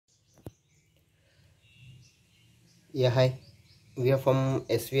Yeah, hi. We are from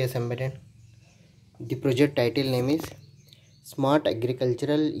svsembedded. The project title name is Smart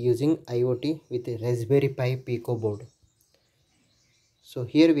Agricultural Using IoT with a Raspberry Pi Pico board. So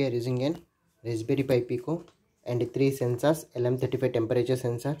here we are using an Raspberry Pi Pico and three sensors: LM35 temperature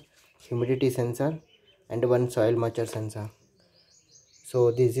sensor, humidity sensor, and one soil moisture sensor. So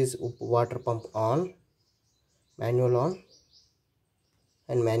this is water pump on, and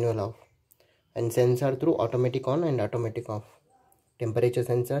manual off, and sensor through automatic on and automatic off. Temperature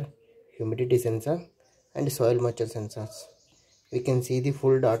sensor, humidity sensor, and soil moisture sensors. We can see the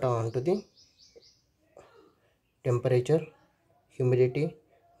full data onto the temperature, humidity,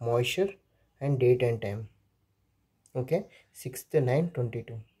 moisture, and date and time. Okay,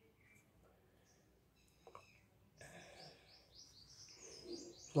 6/9/22.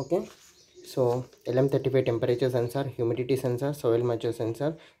 Okay, so LM35 temperature sensor, humidity sensor, soil moisture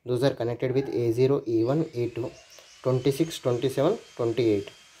sensor, those are connected with A0, E1, A2, 26, 27, 28.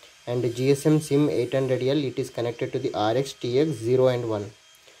 And GSM SIM 800L, it is connected to the RX, TX 0 and 1.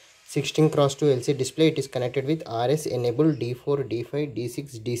 16x2 LCD display, it is connected with RS enable D4, D5,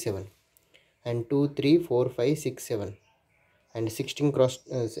 D6, D7, and 2, 3, 4, 5, 6, 7. And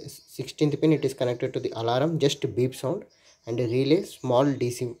 16th pin, it is connected to the alarm, just beep sound, and a relay small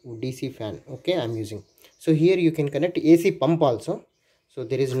DC fan. Okay, I'm using. So here you can connect AC pump also. So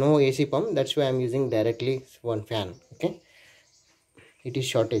there is no AC pump, that's why I'm using directly one fan. Okay, it is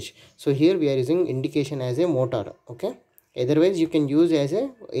shortage. So here we are using indication as a motor. Okay, otherwise you can use as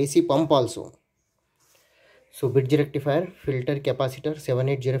a AC pump also. So bridge rectifier, filter, capacitor,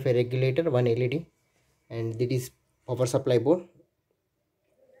 7805 regulator, one LED, and that is power supply board.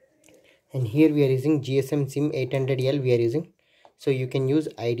 And here we are using GSM SIM 800L we are using. So you can use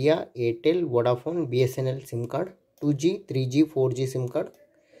Idea, Airtel, Vodafone, BSNL SIM card, 2G, 3G, 4G SIM card,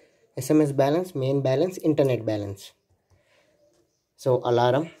 SMS balance, main balance, internet balance. So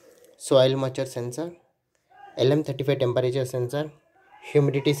alarm, soil moisture sensor, LM35 temperature sensor,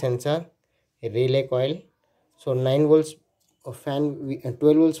 humidity sensor, relay coil. So 9 volts fan,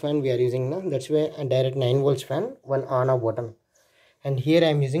 12 volts fan we are using now. That's why a direct 9 volts fan, one on off button. And here I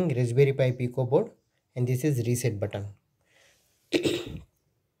am using Raspberry Pi Pico board, and this is reset button.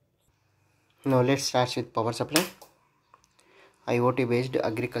 Now let's start with power supply. IoT based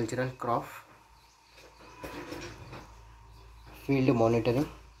agricultural crop field monitoring,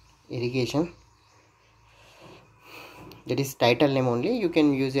 irrigation. That is title name only. You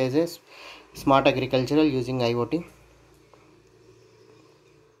can use as a smart agricultural using IoT.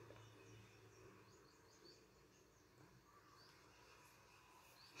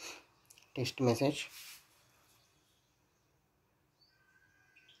 Text message.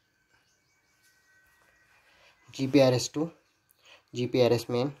 GPRS2, GPRS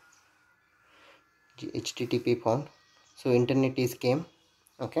main, HTTP found. So internet is came.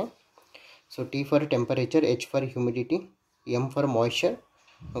 Okay. So T for temperature, H for humidity, M for moisture.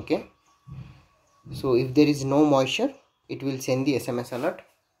 Okay. So if there is no moisture, it will send the SMS alert.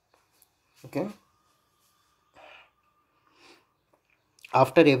 Okay.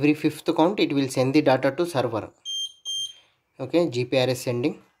 After every fifth count, it will send the data to server. Okay, GPRS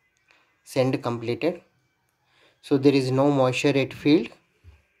sending, send completed. So there is no moisture at field.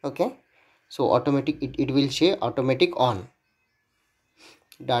 Okay, so automatic, it will say automatic on.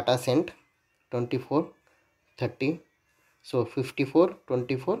 Data sent 24, 30, so 54,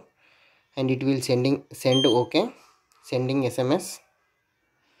 24, and it will send okay, sending SMS.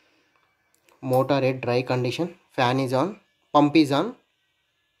 Motor at dry condition, fan is on, pump is on,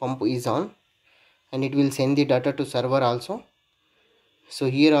 and it will send the data to server also. So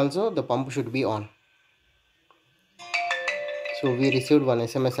here also the pump should be on. So we received one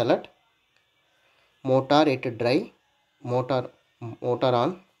SMS alert. Motor at dry, motor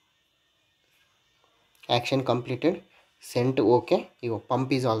on, action completed, sent okay. Your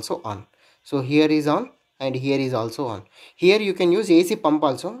pump is also on. So here is on and here is also on. Here you can use AC pump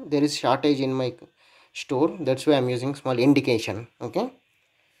also. There is shortage in my store, that's why I'm using small indication. Okay.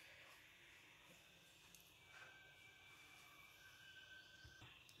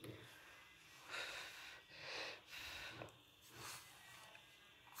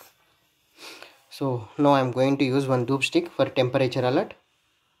 So now I'm going to use one doop stick for temperature alert.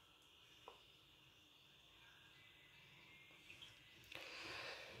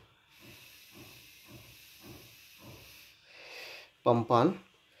 Pump on.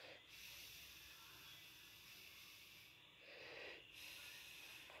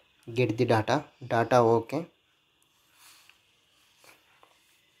 Get the data okay.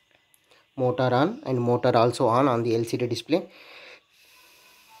 Motor on and motor also on the LCD display.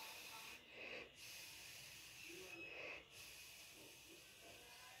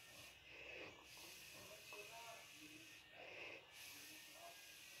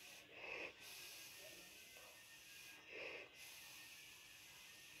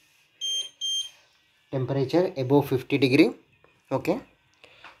 temperature above 50 degree. Okay,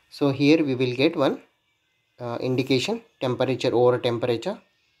 so here we will get one indication temperature over temperature.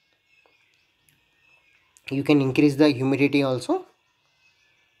 You can increase the humidity also.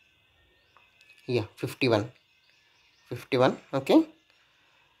 Yeah, 51. Okay,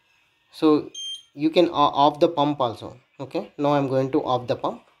 so you can off the pump also. Okay, now I'm going to off the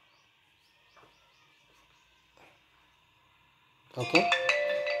pump. Okay,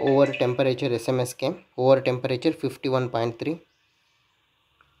 over temperature SMS came. Over temperature 51.3.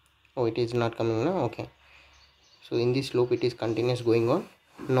 Oh, it is not coming now. Okay, so in this loop it is continuous going on.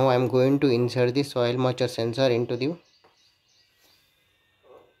 Now I'm going to insert the soil moisture sensor into the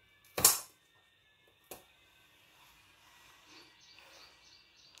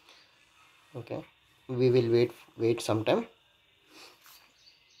okay, we will wait some time.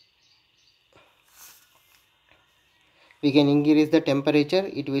 We can increase the temperature,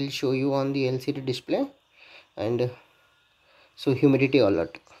 it will show you on the LCD display. And so humidity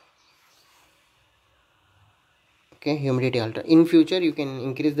alert. Okay, humidity alert. In future you can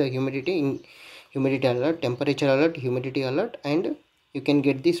increase the humidity in humidity alert, temperature alert, humidity alert, and you can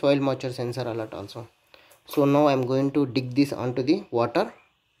get the soil moisture sensor alert also. So now I'm going to dig this onto the water.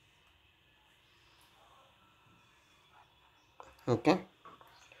 Okay,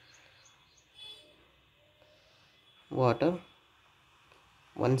 water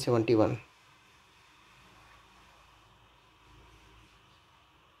 171,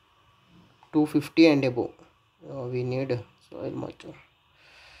 250 and above. We need soil moisture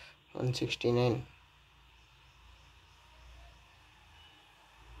 169.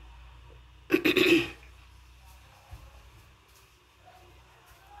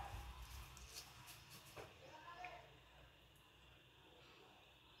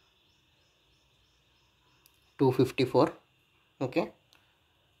 $254. Okay,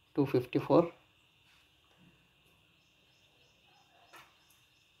 254.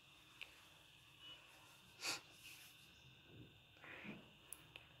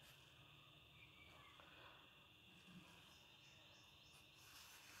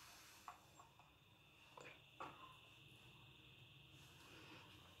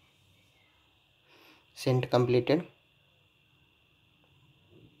 Sent completed.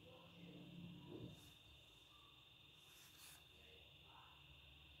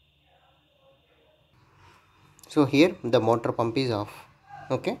 So here the motor pump is off.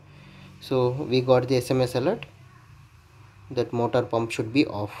 Okay, so we got the SMS alert that motor pump should be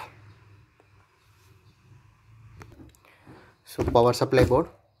off. So power supply board,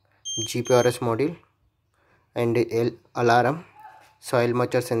 GPRS module, and alarm, soil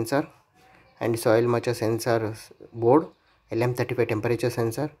moisture sensor and soil moisture sensor board, LM35 temperature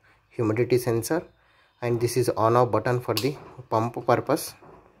sensor, humidity sensor, and this is on off button for the pump purpose,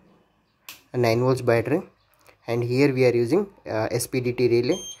 a 9 volts battery, and here we are using SPDT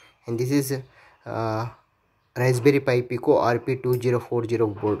relay, and this is Raspberry Pi Pico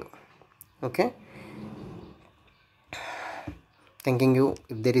RP2040 board. Okay, thanking you.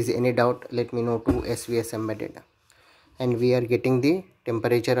 If there is any doubt, let me know to svsembedded. And we are getting the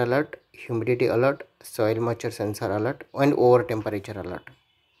temperature alert, humidity alert, soil moisture sensor alert, and over temperature alert.